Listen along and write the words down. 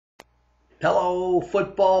Hello,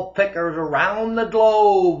 football pickers around the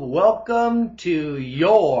globe. Welcome to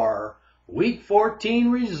your Week 14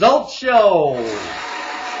 results show.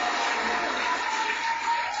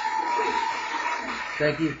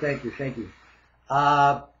 Thank you.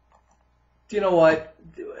 You know what?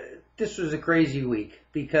 This was a crazy week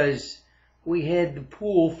because we had the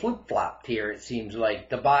pool flip-flopped here, it seems like.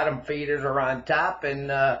 The bottom feeders are on top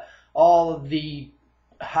and all of the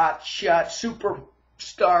hot shot superstar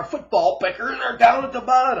football pickers are down at the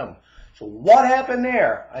bottom. So what happened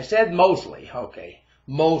there? I said mostly. Okay,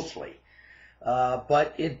 mostly.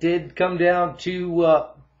 But it did come down to,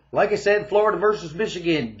 like I said, Florida versus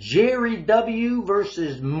Michigan. Jerry W.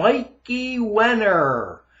 versus Mikey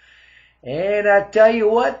Wenner. And I tell you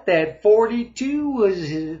what, that 42 was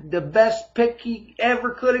the best pick he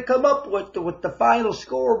ever could have come up with the final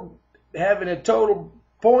score having a total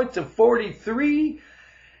points of 43.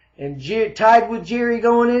 And tied with Jerry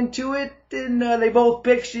going into it. And they both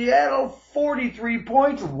picked Seattle. 43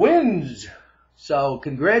 points wins. So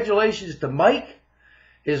congratulations to Mike.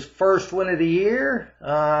 His first win of the year.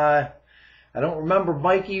 I don't remember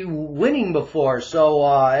Mikey winning before, so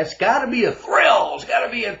it's got to be a thrill. It's got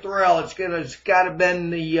to be a thrill. It's got to have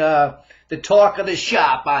been the talk of the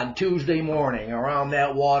shop on Tuesday morning around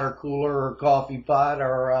that water cooler or coffee pot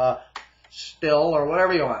or still or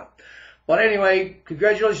whatever you want. But anyway,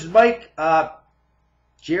 congratulations, Mike.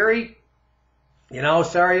 Jerry,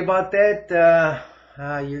 sorry about that.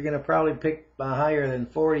 You're going to probably pick higher than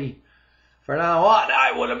 40 for now on,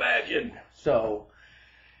 I would imagine. So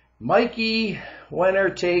Mikey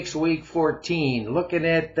Wenner takes week 14. Looking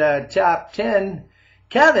at top 10,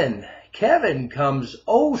 Kevin comes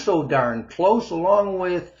oh so darn close along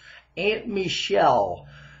with Aunt Michelle.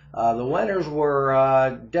 The Wenners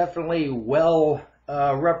were definitely well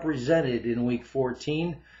represented in week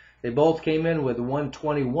 14. They both came in with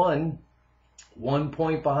 121, 1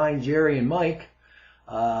 point behind Jerry and Mike.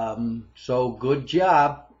 So good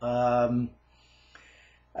job.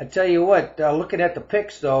 I tell you what, looking at the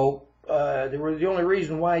picks, though, the only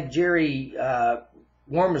reason why Jerry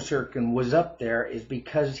Warmeshirkin was up there is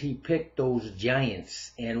because he picked those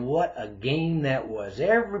Giants. And what a game that was.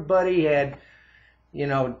 Everybody had,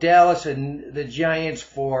 Dallas and the Giants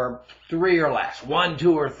for 3 or less, 1,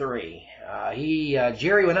 2, or 3.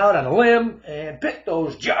 Jerry went out on a limb and picked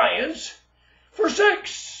those Giants for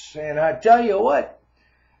 6. And I tell you what,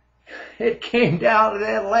 it came down to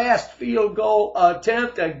that last field goal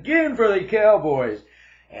attempt again for the Cowboys.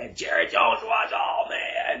 And Jerry Jones was all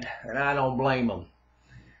mad. And I don't blame him.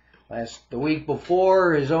 The week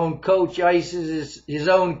before, his own coach ices his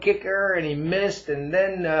own kicker, and he missed. And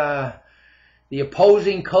then the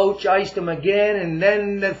opposing coach iced him again, and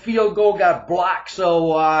then the field goal got blocked.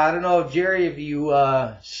 So I don't know, if you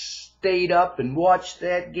stayed up and watched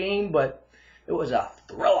that game, but it was a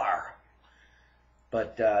thriller.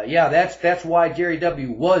 But, that's why Jerry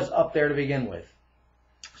W. was up there to begin with.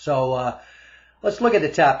 So, let's look at the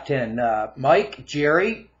top 10. Mike,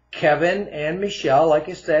 Jerry, Kevin, and Michelle. Like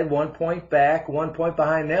I said, 1 point back. 1 point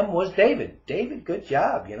behind them was David. David, good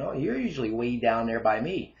job. You're usually way down there by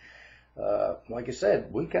me. Like I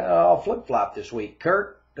said, we kind of all flip-flopped this week.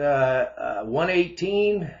 Kurt,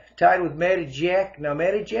 118, tied with Matty Jack. Now,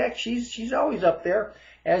 Matty Jack, she's always up there,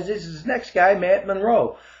 as is his next guy, Matt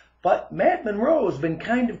Monroe. But Matt Monroe has been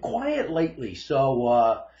kind of quiet lately,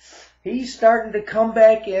 so he's starting to come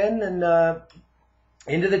back in and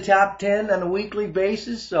into the top 10 on a weekly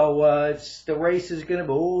basis. So the race is going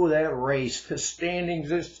to be, that race, the standings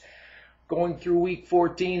just going through week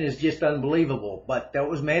 14 is just unbelievable. But that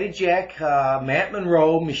was Matty Jack, Matt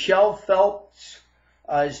Monroe. Michelle Phelps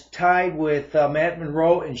is tied with Matt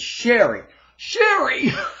Monroe and Sherry's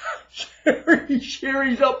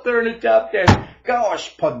up there in the top 10.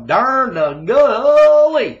 Gosh, darn the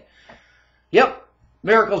golly. Yep,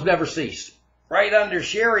 miracles never cease. Right under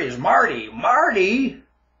Sherry is Marty. Marty,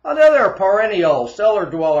 another perennial cellar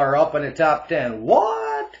dweller up in the top 10.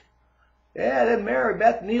 What? Yeah, then Mary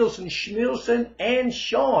Beth Nielsen and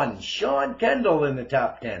Sean Kendall in the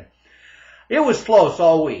top 10. It was close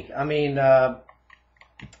all week. I mean, the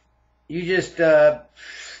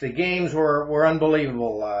games were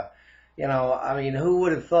unbelievable. Who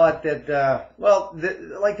would have thought that,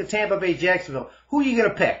 like the Tampa Bay Jacksonville, who are you going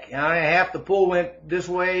to pick? Half the pool went this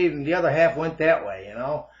way and the other half went that way, and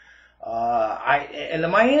the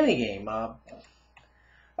Miami game, all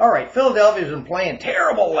right, Philadelphia's been playing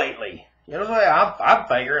terrible lately. I'm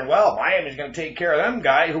figuring, Miami's going to take care of them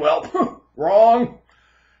guys. Well, wrong.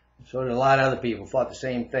 So did a lot of other people thought the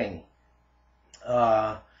same thing.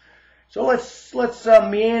 So let's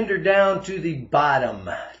meander down to the bottom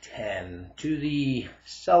 10, to the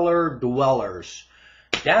cellar dwellers.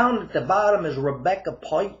 Down at the bottom is Rebecca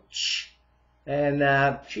Peich,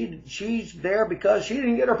 and she's there because she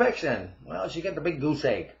didn't get her picks in. Well, she got the big goose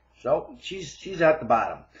egg, so she's at the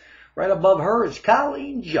bottom. Right above her is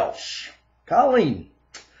Colleen Jost. Colleen,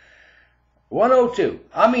 102.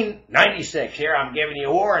 96. Here, I'm giving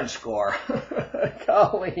you Warren's score.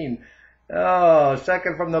 Colleen. Oh,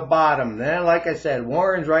 second from the bottom. Then, like I said,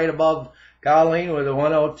 Warren's right above Colleen with a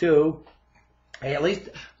 102. Hey, at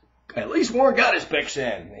least Warren got his picks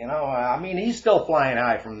in. You know, he's still flying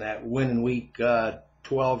high from that win in week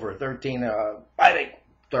 12 or 13. I think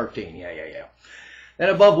 13. Yeah. Then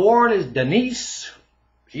above Warren is Denise.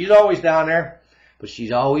 She's always down there, but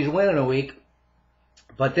she's always winning a week.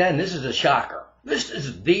 But then this is a shocker. This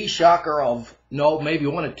is the shocker of, no, maybe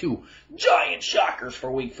one or two giant shockers for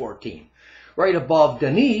week 14. Right above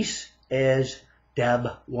Denise is Deb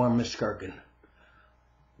Wormuskirchen.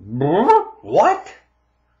 What?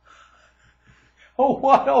 Oh,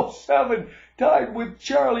 107 tied with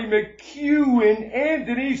Charlie McEwen and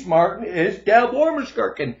Denise Martin is Deb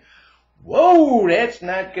Wormuskirchen. Whoa, that's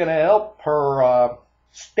not going to help her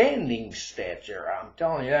standing stature. I'm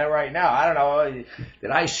telling you that right now. I don't know.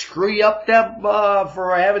 Did I screw you up, Deb,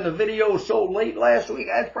 for having the video so late last week?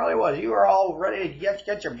 That probably was. You were all ready to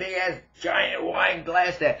get your big-ass giant wine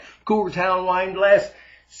glass, that Cougar Town wine glass,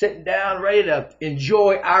 sitting down ready to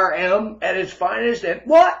enjoy RM at its finest. And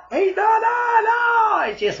what? Hey, no.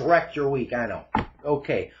 I just wrecked your week. I know.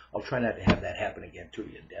 Okay. I'll try not to have that happen again to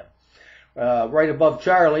you, Deb. Right above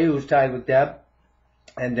Charlie, who's tied with Deb,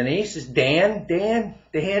 and Denise is Dan.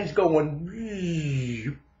 Dan's going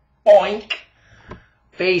boink,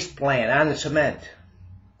 face plant on the cement.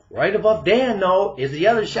 Right above Dan, though, is the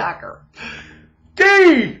other shocker.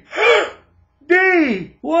 D,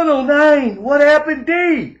 109. What happened,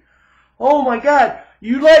 D? Oh my God,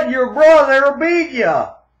 you let your brother beat you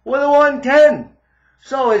with a 110.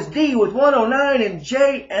 So it's D with 109 and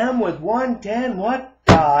JM with 110. What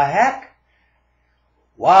the heck?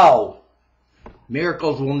 Wow.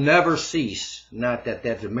 Miracles will never cease. Not that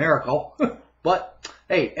that's a miracle. But,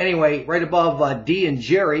 hey, anyway, right above D and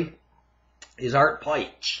Jerry is Art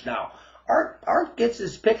Peich. Now, Art gets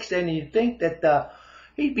his picks in, and you'd think that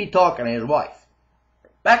he'd be talking to his wife.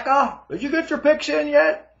 Becca, did you get your picks in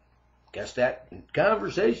yet? Guess that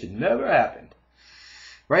conversation never happened.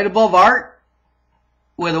 Right above Art,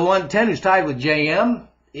 with a 110 who's tied with JM,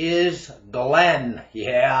 is Glenn.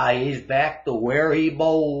 Yeah, he's back to where he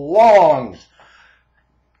belongs.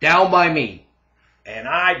 Down by me. And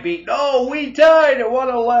we tied at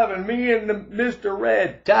 111. Me and Mr.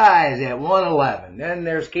 Red ties at 111. Then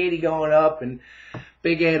there's Katie going up, and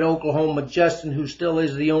Big Ed Oklahoma Justin, who still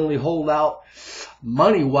is the only holdout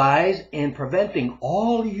money-wise and preventing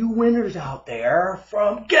all you winners out there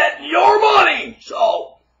from getting your money.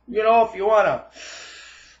 So, you know, if you want to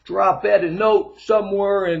drop Ed a note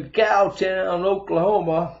somewhere in Cowtown,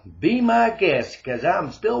 Oklahoma, be my guest, because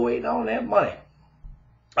I'm still waiting on that money.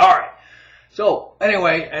 All right. So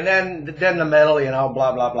anyway, and then the medal, you know,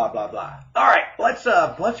 blah blah blah blah blah. All right, let's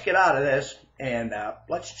get out of this and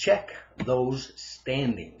let's check those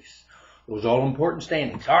standings, those all important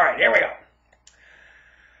standings. All right, here we go.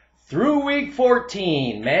 Through week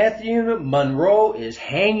 14, Matthew Monroe is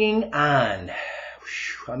hanging on.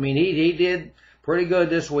 I mean, he did pretty good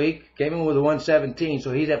this week. Came in with a 117,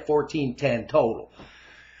 so he's at 1410 total.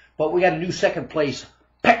 But we got a new second place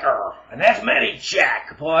picker, and that's Matty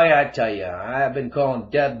Jack. Boy, I tell you, I've been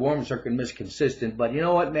calling Deb Wormuskirchen misconsistent, but you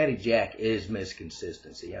know what? Matty Jack is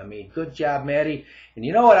misconsistency. I mean, good job, Matty. And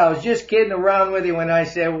you know what? I was just kidding around with you when I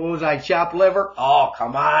said, what was I, chopped liver? Oh,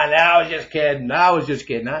 come on. I was just kidding.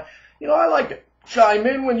 You know, I like to chime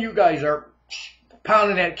in when you guys are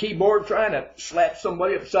pounding that keyboard trying to slap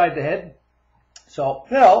somebody upside the head. So,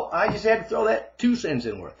 you know, I just had to throw that 2 cents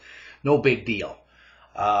in worth. No big deal.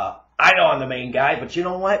 I know I'm the main guy, but you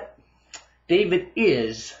know what? David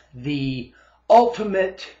is the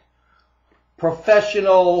ultimate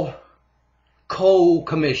professional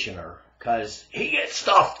co-commissioner because he gets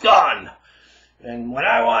stuff done. And when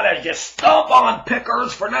I want to just stomp on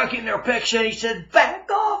pickers for not getting their picks in, he said, back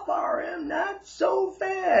off, RM, not so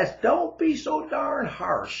fast. Don't be so darn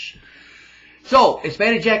harsh. So, it's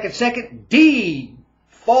Matty Jack at second. D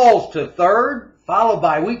falls to third, followed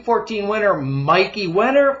by week 14 winner Mikey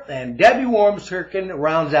Winter, and Debbie Wormuskirchen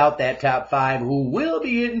rounds out that top 5, who will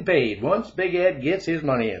be getting paid once Big Ed gets his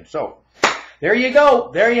money in. So, there you go.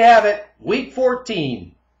 There you have it. Week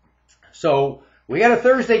 14. So, we got a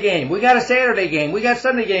Thursday game. We got a Saturday game. We got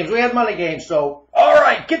Sunday games. We have Monday games. So, all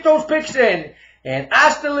right, get those picks in. And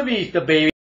hasta la vista, baby.